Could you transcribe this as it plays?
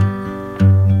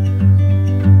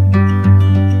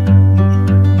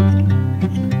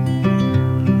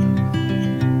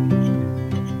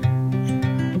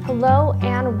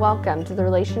Welcome to the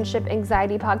Relationship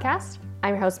Anxiety Podcast.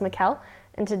 I'm your host, Mikkel,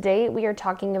 and today we are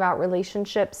talking about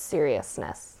relationship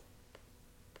seriousness.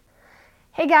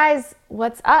 Hey guys,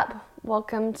 what's up?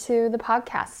 Welcome to the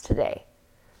podcast today.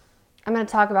 I'm going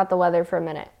to talk about the weather for a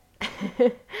minute.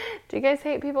 Do you guys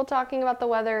hate people talking about the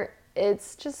weather?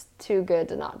 It's just too good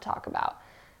to not talk about.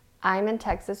 I'm in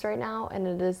Texas right now, and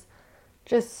it is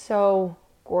just so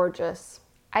gorgeous.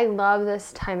 I love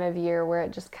this time of year where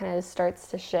it just kind of starts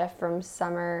to shift from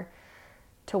summer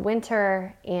to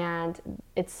winter, and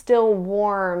it's still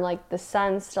warm, like the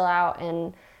sun's still out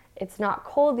and it's not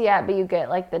cold yet, but you get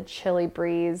like the chilly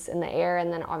breeze in the air,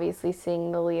 and then obviously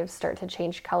seeing the leaves start to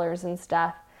change colors and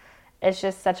stuff. It's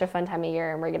just such a fun time of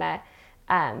year, and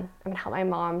I'm gonna help my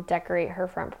mom decorate her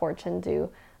front porch and do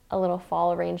a little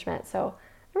fall arrangement. So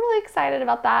I'm really excited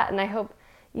about that, and I hope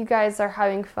you guys are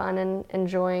having fun and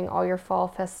enjoying all your fall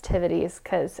festivities,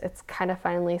 because it's kind of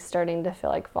finally starting to feel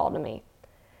like fall to me.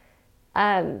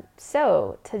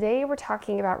 So today we're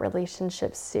talking about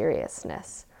relationship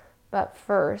seriousness. But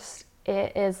first,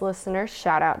 it is listener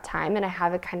shout out time, and I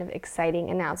have a kind of exciting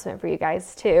announcement for you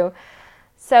guys too.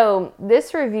 So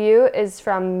this review is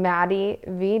from Maddie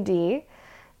VD,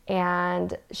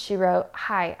 and she wrote,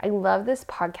 "Hi, I love this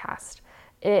podcast.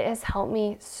 It has helped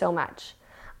me so much.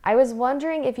 I was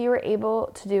wondering if you were able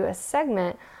to do a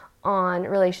segment on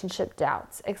relationship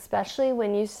doubts, especially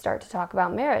when you start to talk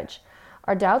about marriage.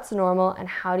 Are doubts normal, and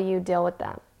how do you deal with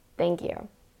them? Thank you."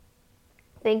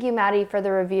 Thank you, Maddie, for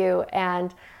the review.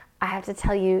 And I have to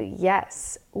tell you,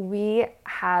 yes, we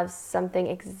have something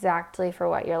exactly for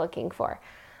what you're looking for.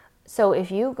 So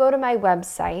if you go to my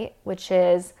website, which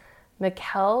is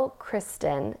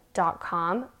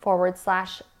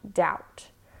mckellkristen.com/doubt.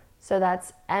 So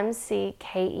that's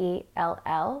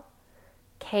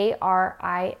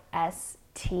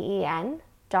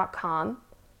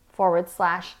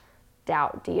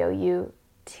mckellkristen.com/doubt,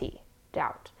 D-O-U-T,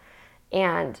 doubt.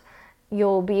 And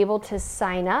you'll be able to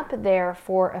sign up there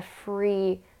for a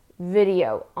free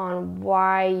video on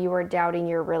why you are doubting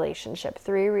your relationship.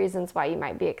 3 reasons why you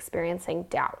might be experiencing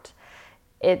doubt.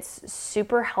 It's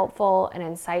super helpful and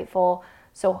insightful.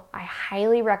 So I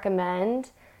highly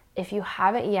recommend, if you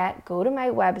haven't yet, go to my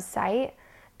website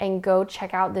and go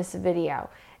check out this video.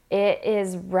 It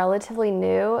is relatively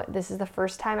new. This is the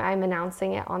first time I'm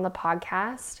announcing it on the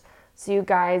podcast. So you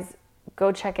guys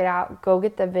go check it out, go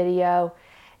get the video,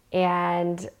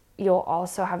 and you'll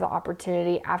also have the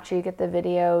opportunity after you get the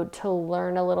video to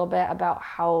learn a little bit about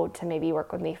how to maybe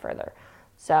work with me further.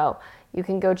 So you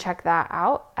can go check that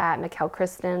out at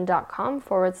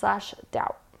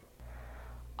mckellkristen.com/doubt.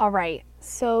 All right,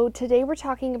 so today we're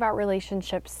talking about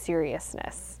relationship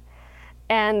seriousness.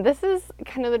 And this is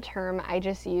kind of the term I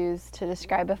just use to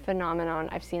describe a phenomenon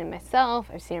I've seen in myself,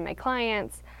 I've seen in my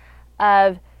clients,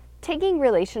 of taking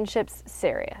relationships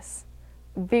serious.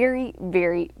 Very,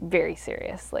 very, very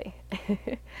seriously.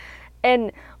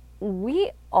 And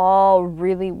we all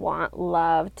really want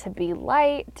love to be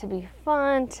light, to be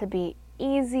fun, to be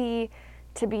easy,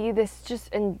 to be this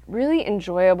just really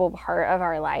enjoyable part of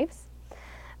our lives.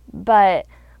 But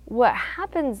what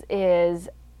happens is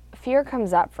fear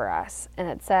comes up for us, and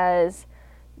it says,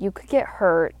 you could get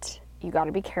hurt, you got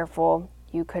to be careful,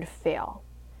 you could fail.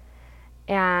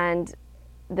 And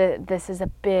this is a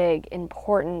big,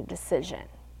 important decision.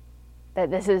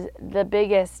 That this is the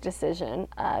biggest decision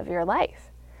of your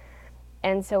life.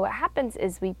 And so what happens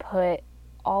is we put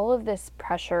all of this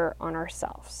pressure on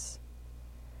ourselves.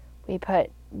 We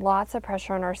put lots of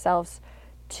pressure on ourselves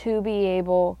to be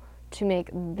able to make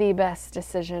the best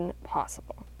decision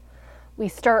possible. We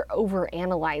start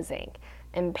overanalyzing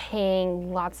and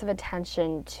paying lots of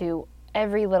attention to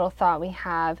every little thought we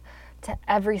have, to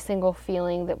every single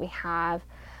feeling that we have.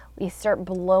 We start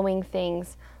blowing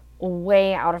things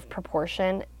way out of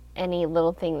proportion, any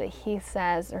little thing that he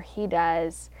says or he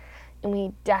does, and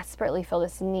we desperately feel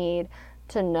this need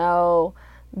to know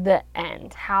the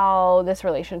end, how this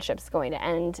relationship's going to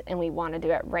end, and we want to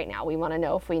do it right now. We want to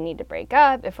know if we need to break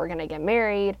up, if we're going to get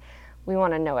married. We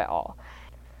want to know it all.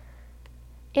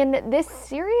 And this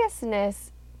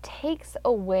seriousness takes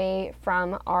away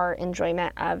from our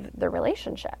enjoyment of the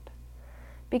relationship,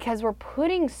 because we're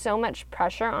putting so much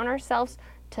pressure on ourselves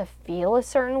to feel a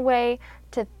certain way,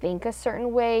 to think a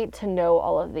certain way, to know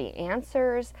all of the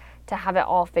answers, to have it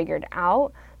all figured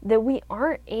out, that we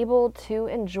aren't able to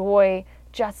enjoy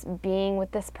just being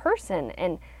with this person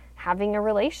and having a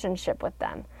relationship with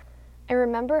them. I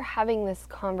remember having this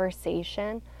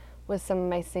conversation with some of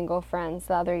my single friends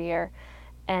the other year,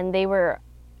 and they were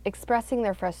expressing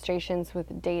their frustrations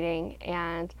with dating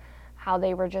and how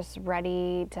they were just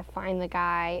ready to find the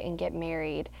guy and get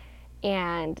married.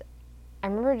 And I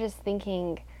remember just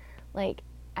thinking, like,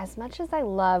 as much as I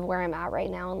love where I'm at right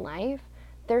now in life,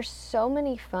 there's so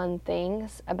many fun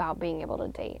things about being able to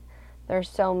date. There's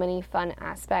so many fun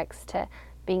aspects to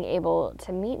being able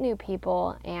to meet new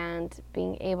people and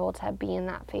being able to be in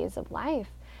that phase of life.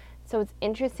 So it's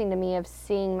interesting to me of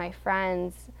seeing my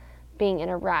friends being in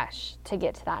a rush to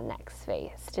get to that next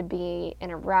phase, to be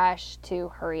in a rush to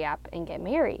hurry up and get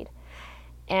married.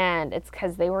 And it's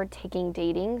because they were taking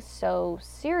dating so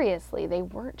seriously. They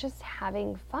weren't just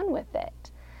having fun with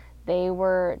it. They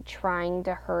were trying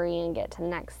to hurry and get to the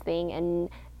next thing. And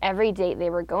every date they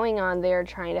were going on, they were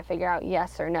trying to figure out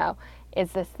yes or no.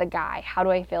 Is this the guy? How do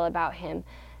I feel about him?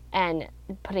 And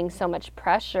putting so much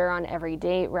pressure on every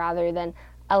date rather than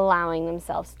allowing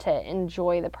themselves to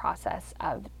enjoy the process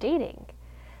of dating.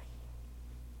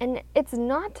 And it's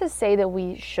not to say that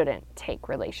we shouldn't take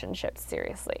relationships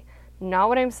seriously. Not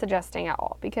what I'm suggesting at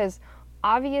all, because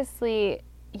obviously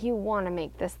you want to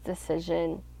make this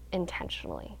decision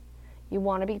intentionally. You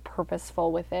want to be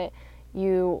purposeful with it.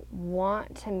 You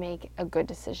want to make a good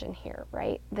decision here,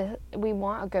 right? We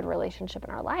want a good relationship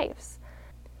in our lives.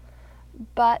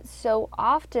 But so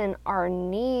often our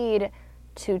need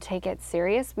to take it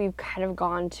serious, we've kind of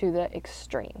gone to the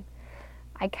extreme.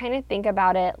 I kind of think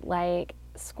about it like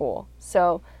school.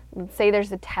 So let's say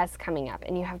there's a test coming up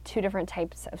and you have two different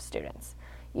types of students.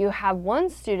 You have one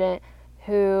student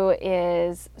who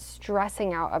is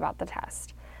stressing out about the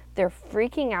test. They're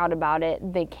freaking out about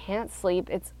it. They can't sleep.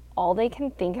 It's all they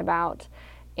can think about.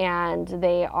 And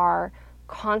they are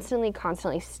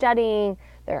constantly studying.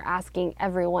 They're asking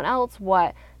everyone else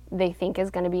what they think is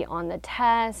going to be on the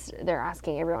test. They're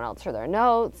asking everyone else for their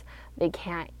notes. They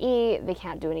can't eat. They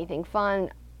can't do anything fun.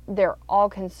 They're all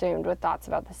consumed with thoughts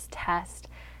about this test,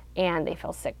 and they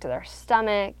feel sick to their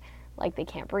stomach, like they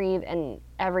can't breathe, and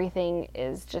everything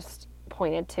is just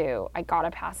pointed to, I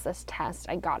gotta pass this test,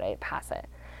 I gotta pass it.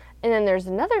 And then there's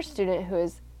another student who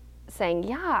is saying,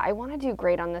 yeah, I want to do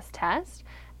great on this test,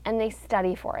 and they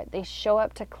study for it. They show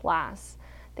up to class.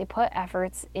 They put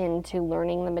efforts into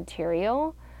learning the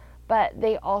material, but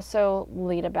they also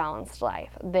lead a balanced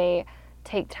life. They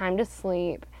take time to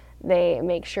sleep. They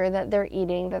make sure that they're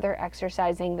eating, that they're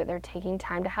exercising, that they're taking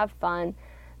time to have fun.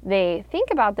 They think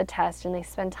about the test and they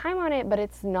spend time on it, but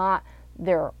it's not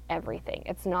their everything.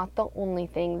 It's not the only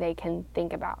thing they can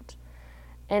think about.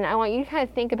 And I want you to kind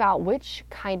of think about which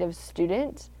kind of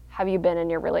student have you been in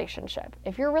your relationship.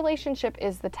 If your relationship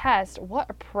is the test, what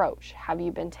approach have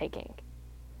you been taking?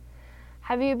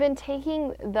 Have you been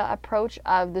taking the approach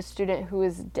of the student who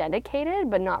is dedicated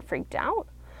but not freaked out?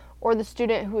 Or the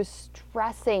student who is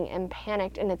stressing and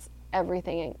panicked and it's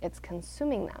everything, it's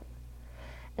consuming them?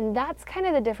 And that's kind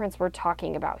of the difference we're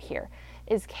talking about here,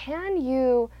 is can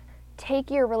you take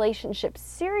your relationship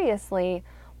seriously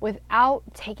without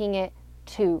taking it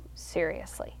too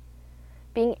seriously?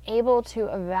 Being able to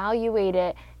evaluate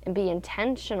it and be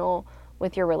intentional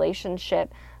with your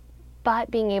relationship, but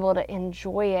being able to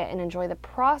enjoy it and enjoy the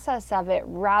process of it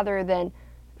rather than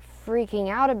freaking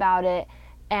out about it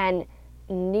and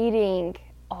needing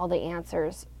all the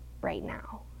answers right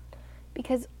now.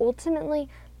 Because ultimately,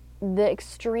 the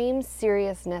extreme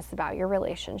seriousness about your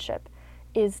relationship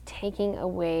is taking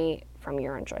away from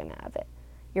your enjoyment of it.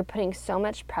 You're putting so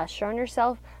much pressure on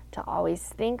yourself to always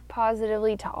think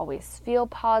positively, to always feel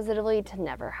positively, to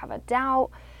never have a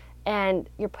doubt. And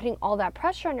you're putting all that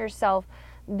pressure on yourself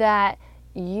that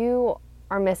you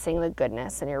are missing the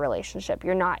goodness in your relationship.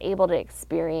 You're not able to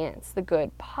experience the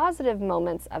good, positive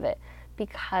moments of it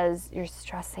because you're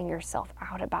stressing yourself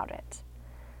out about it.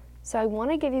 So I want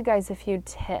to give you guys a few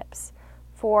tips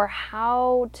for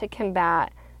how to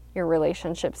combat your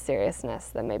relationship seriousness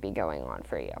that may be going on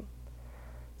for you.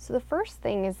 So the first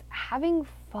thing is having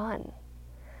fun.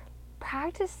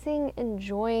 Practicing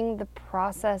enjoying the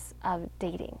process of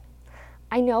dating.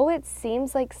 I know it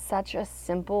seems like such a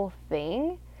simple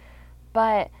thing,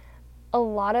 but a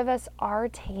lot of us are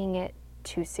taking it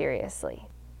too seriously,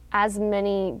 as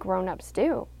many grown-ups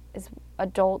do. Is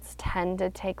adults tend to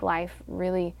take life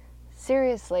really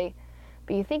seriously.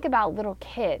 But you think about little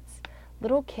kids.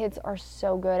 Little kids are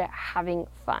so good at having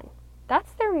fun.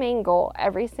 That's their main goal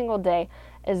every single day,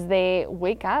 is they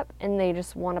wake up and they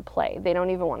just want to play. They don't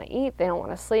even want to eat. They don't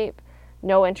want to sleep.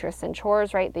 No interest in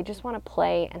chores, right? They just want to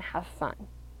play and have fun.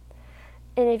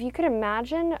 And if you could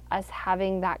imagine us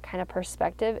having that kind of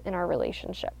perspective in our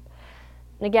relationship.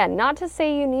 And again, not to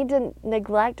say you need to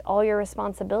neglect all your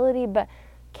responsibility, but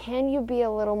can you be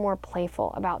a little more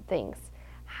playful about things?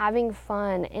 Having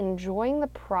fun, enjoying the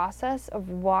process of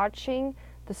watching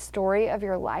the story of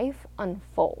your life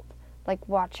unfold, like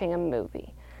watching a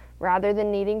movie. Rather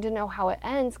than needing to know how it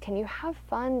ends, can you have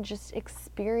fun just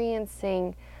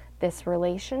experiencing this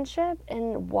relationship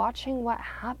and watching what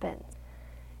happens?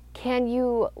 Can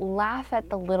you laugh at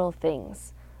the little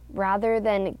things rather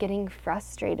than getting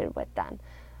frustrated with them?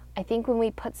 I think when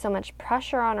we put so much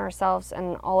pressure on ourselves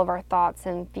and all of our thoughts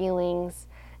and feelings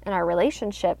in our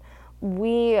relationship,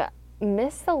 we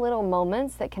miss the little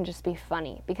moments that can just be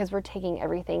funny because we're taking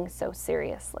everything so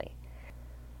seriously.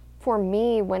 For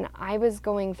me, when I was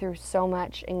going through so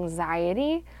much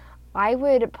anxiety, I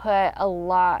would put a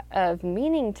lot of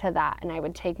meaning to that, and I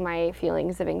would take my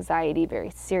feelings of anxiety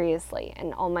very seriously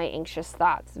and all my anxious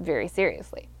thoughts very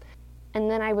seriously. And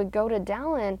then I would go to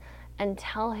Dallin and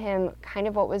tell him kind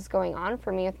of what was going on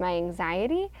for me with my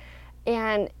anxiety,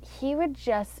 and he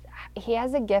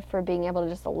has a gift for being able to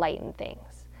just lighten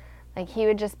things. Like, he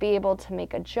would just be able to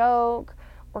make a joke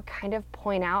or kind of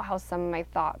point out how some of my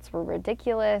thoughts were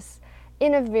ridiculous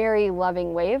in a very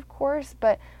loving way, of course,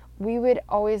 but we would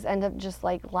always end up just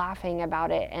like laughing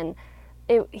about it. And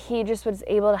he just was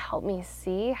able to help me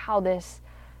see how this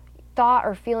thought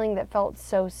or feeling that felt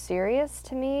so serious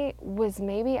to me was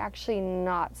maybe actually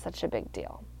not such a big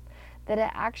deal, that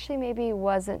it actually maybe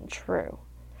wasn't true.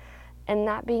 And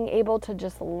that being able to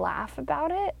just laugh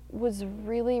about it was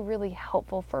really, really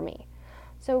helpful for me.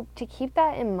 So to keep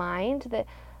that in mind, that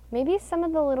maybe some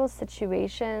of the little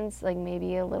situations, like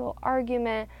maybe a little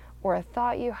argument or a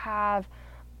thought you have,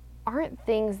 aren't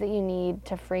things that you need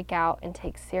to freak out and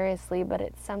take seriously, but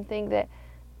it's something that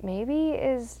maybe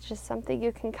is just something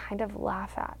you can kind of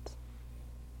laugh at.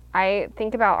 I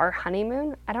think about our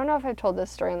honeymoon. I don't know if I've told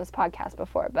this story on this podcast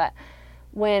before, but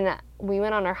when we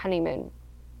went on our honeymoon,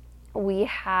 we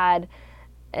had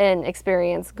an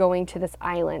experience going to this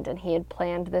island, and he had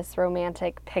planned this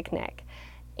romantic picnic,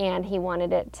 and he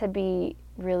wanted it to be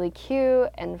really cute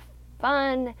and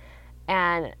fun.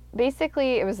 And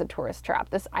basically, it was a tourist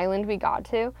trap. This island we got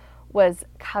to was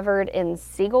covered in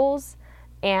seagulls,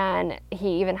 and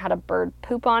he even had a bird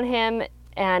poop on him,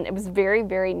 and it was very,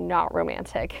 very not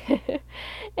romantic.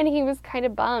 And he was kind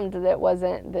of bummed that it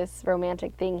wasn't this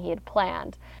romantic thing he had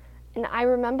planned. And I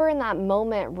remember in that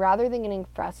moment, rather than getting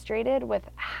frustrated with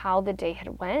how the day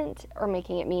had went or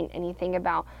making it mean anything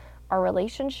about our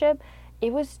relationship,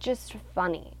 it was just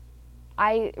funny.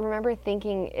 I remember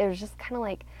thinking, it was just kind of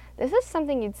like, this is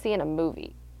something you'd see in a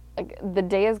movie. Like, the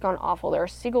day has gone awful. There are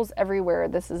seagulls everywhere.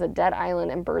 This is a dead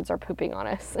island and birds are pooping on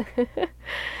us.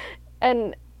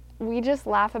 And we just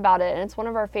laugh about it. And it's one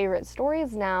of our favorite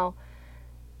stories now.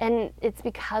 And it's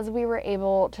because we were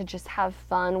able to just have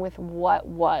fun with what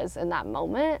was in that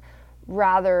moment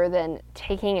rather than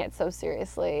taking it so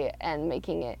seriously and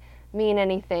making it mean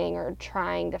anything or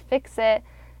trying to fix it.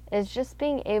 Is just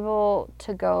being able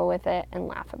to go with it and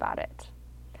laugh about it.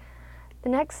 The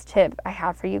next tip I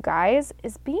have for you guys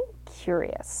is being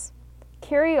curious.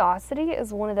 Curiosity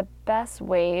is one of the best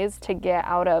ways to get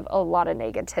out of a lot of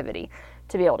negativity,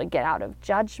 to be able to get out of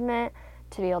judgment,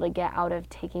 to be able to get out of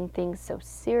taking things so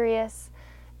serious.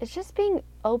 It's just being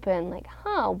open, like,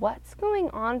 what's going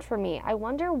on for me? I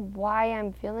wonder why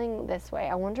I'm feeling this way.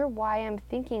 I wonder why I'm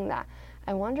thinking that.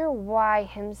 I wonder why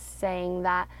him saying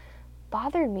that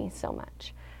bothered me so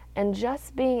much. And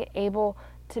just being able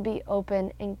to be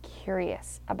open and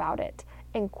curious about it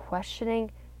and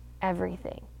questioning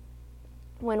everything.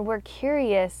 When we're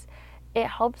curious, it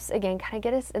helps, again, kind of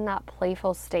get us in that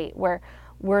playful state where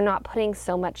we're not putting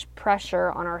so much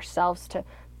pressure on ourselves to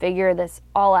figure this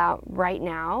all out right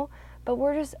now, but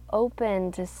we're just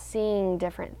open to seeing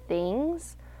different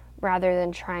things rather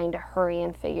than trying to hurry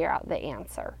and figure out the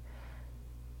answer.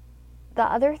 The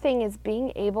other thing is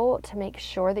being able to make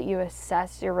sure that you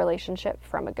assess your relationship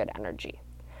from a good energy.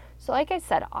 So like I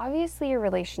said, obviously your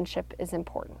relationship is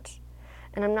important.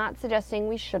 And I'm not suggesting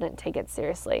we shouldn't take it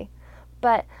seriously,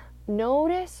 but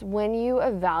notice when you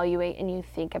evaluate and you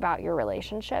think about your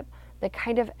relationship, the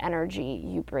kind of energy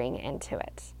you bring into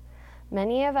it.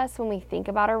 Many of us, when we think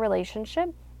about our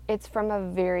relationship, it's from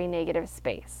a very negative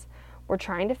space. We're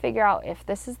trying to figure out if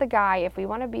this is the guy, if we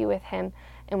want to be with him,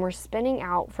 and we're spinning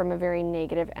out from a very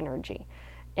negative energy.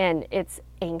 And it's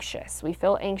anxious. We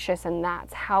feel anxious, and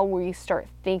that's how we start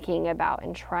thinking about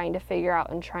and trying to figure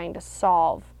out and trying to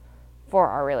solve for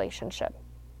our relationship.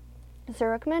 So I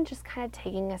recommend just kind of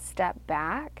taking a step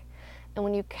back, and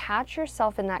when you catch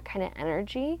yourself in that kind of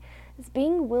energy, is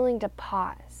being willing to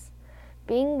pause,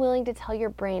 being willing to tell your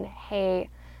brain, hey,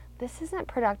 this isn't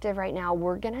productive right now.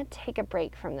 We're going to take a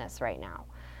break from this right now.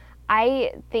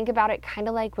 I think about it kind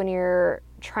of like when you're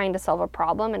trying to solve a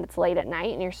problem and it's late at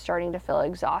night and you're starting to feel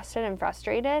exhausted and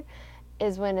frustrated,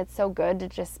 is when it's so good to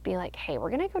just be like, hey, we're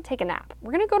going to go take a nap.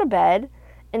 We're going to go to bed,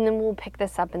 and then we'll pick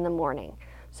this up in the morning.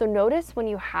 So notice when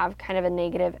you have kind of a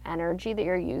negative energy that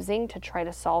you're using to try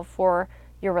to solve for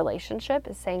your relationship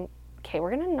is saying, okay,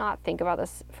 we're going to not think about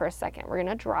this for a second. We're going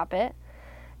to drop it.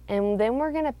 And then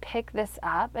we're going to pick this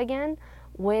up again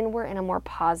when we're in a more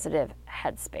positive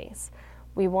headspace.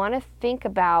 We want to think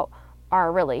about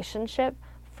our relationship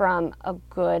from a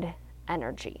good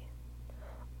energy.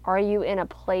 Are you in a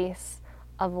place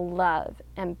of love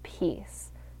and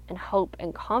peace and hope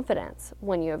and confidence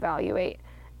when you evaluate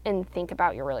and think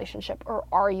about your relationship? Or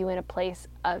are you in a place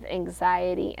of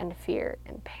anxiety and fear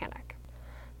and panic?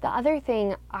 The other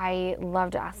thing I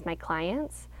love to ask my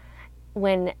clients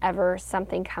whenever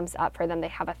something comes up for them, they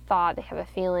have a thought, they have a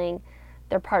feeling,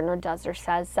 their partner does or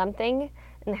says something,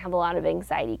 and they have a lot of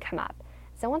anxiety come up.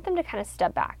 So I want them to kind of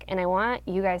step back, and I want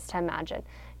you guys to imagine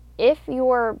if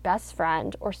your best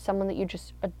friend or someone that you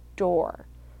just adore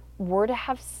were to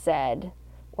have said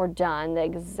or done the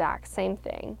exact same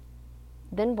thing,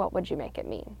 then what would you make it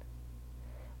mean?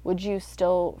 Would you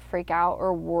still freak out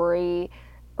or worry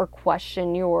or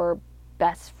question your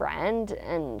best friend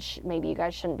and maybe you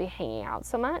guys shouldn't be hanging out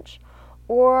so much?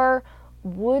 Or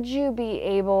would you be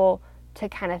able to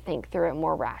kind of think through it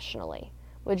more rationally?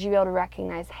 Would you be able to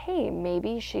recognize, hey,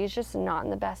 maybe she's just not in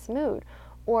the best mood?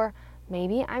 Or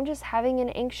maybe I'm just having an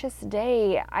anxious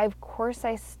day. Of course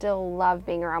I still love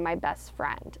being around my best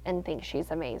friend and think she's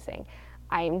amazing.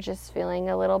 I'm just feeling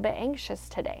a little bit anxious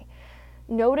today.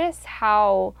 Notice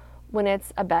how when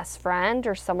it's a best friend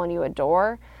or someone you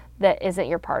adore that isn't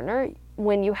your partner,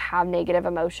 when you have negative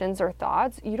emotions or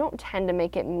thoughts, you don't tend to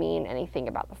make it mean anything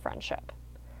about the friendship.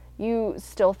 You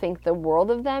still think the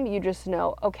world of them. You just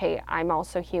know, okay, I'm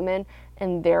also human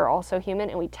and they're also human,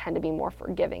 and we tend to be more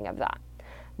forgiving of that.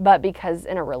 But because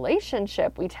in a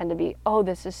relationship, we tend to be, oh,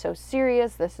 this is so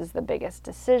serious. This is the biggest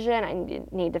decision. I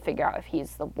need to figure out if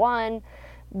he's the one.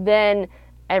 Then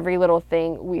every little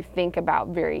thing we think about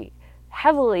very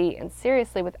heavily and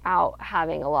seriously without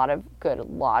having a lot of good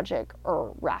logic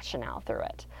or rationale through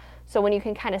it. So when you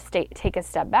can kind of take a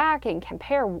step back and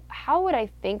compare, how would I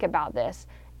think about this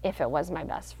if it was my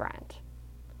best friend?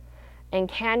 And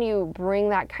can you bring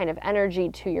that kind of energy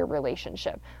to your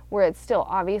relationship where it's still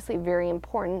obviously very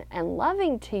important and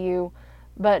loving to you,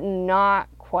 but not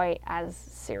quite as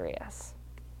serious?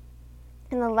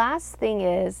 And the last thing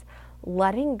is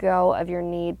letting go of your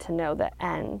need to know the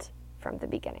end from the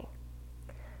beginning.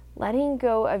 Letting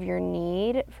go of your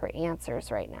need for answers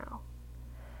right now.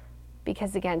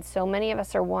 Because again, so many of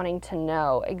us are wanting to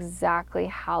know exactly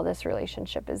how this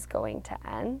relationship is going to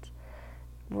end,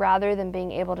 rather than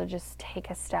being able to just take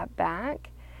a step back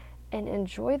and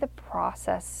enjoy the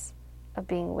process of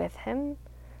being with him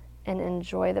and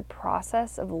enjoy the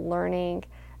process of learning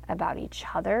about each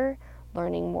other,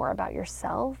 learning more about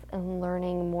yourself, and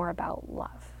learning more about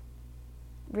love.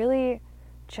 Really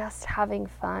just having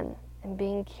fun and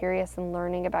being curious and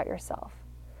learning about yourself.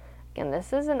 Again,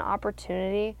 this is an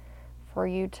opportunity for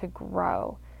you to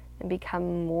grow and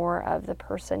become more of the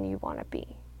person you want to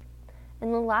be.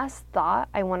 And the last thought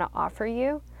I want to offer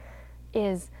you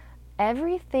is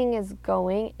everything is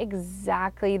going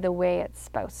exactly the way it's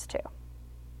supposed to.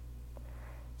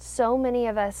 So many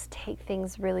of us take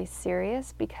things really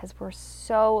serious because we're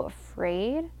so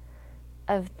afraid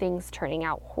of things turning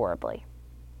out horribly.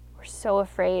 We're so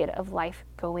afraid of life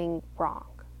going wrong.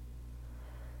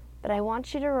 But I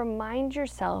want you to remind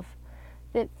yourself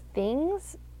that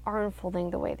things are unfolding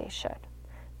the way they should,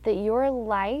 that your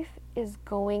life is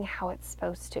going how it's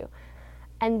supposed to,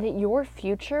 and that your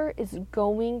future is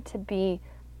going to be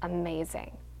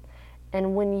amazing.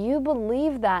 And when you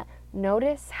believe that,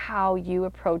 notice how you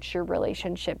approach your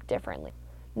relationship differently.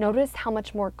 Notice how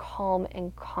much more calm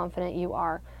and confident you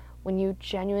are when you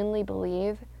genuinely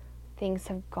believe things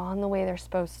have gone the way they're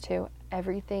supposed to.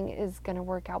 Everything is going to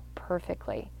work out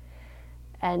perfectly.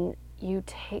 And you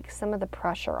take some of the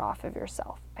pressure off of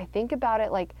yourself. I think about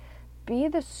it like, be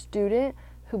the student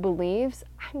who believes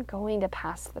I'm going to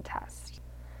pass the test,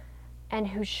 and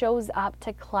who shows up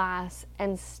to class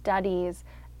and studies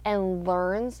and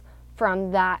learns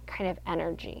from that kind of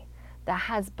energy, that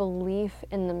has belief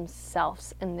in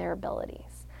themselves and their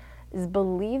abilities, is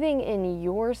believing in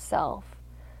yourself,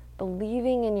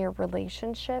 believing in your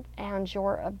relationship and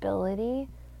your ability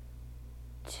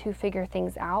to figure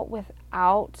things out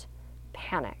without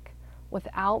panic,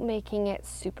 without making it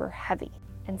super heavy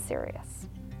and serious.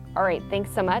 All right, thanks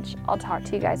so much. I'll talk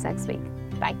to you guys next week.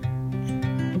 Bye.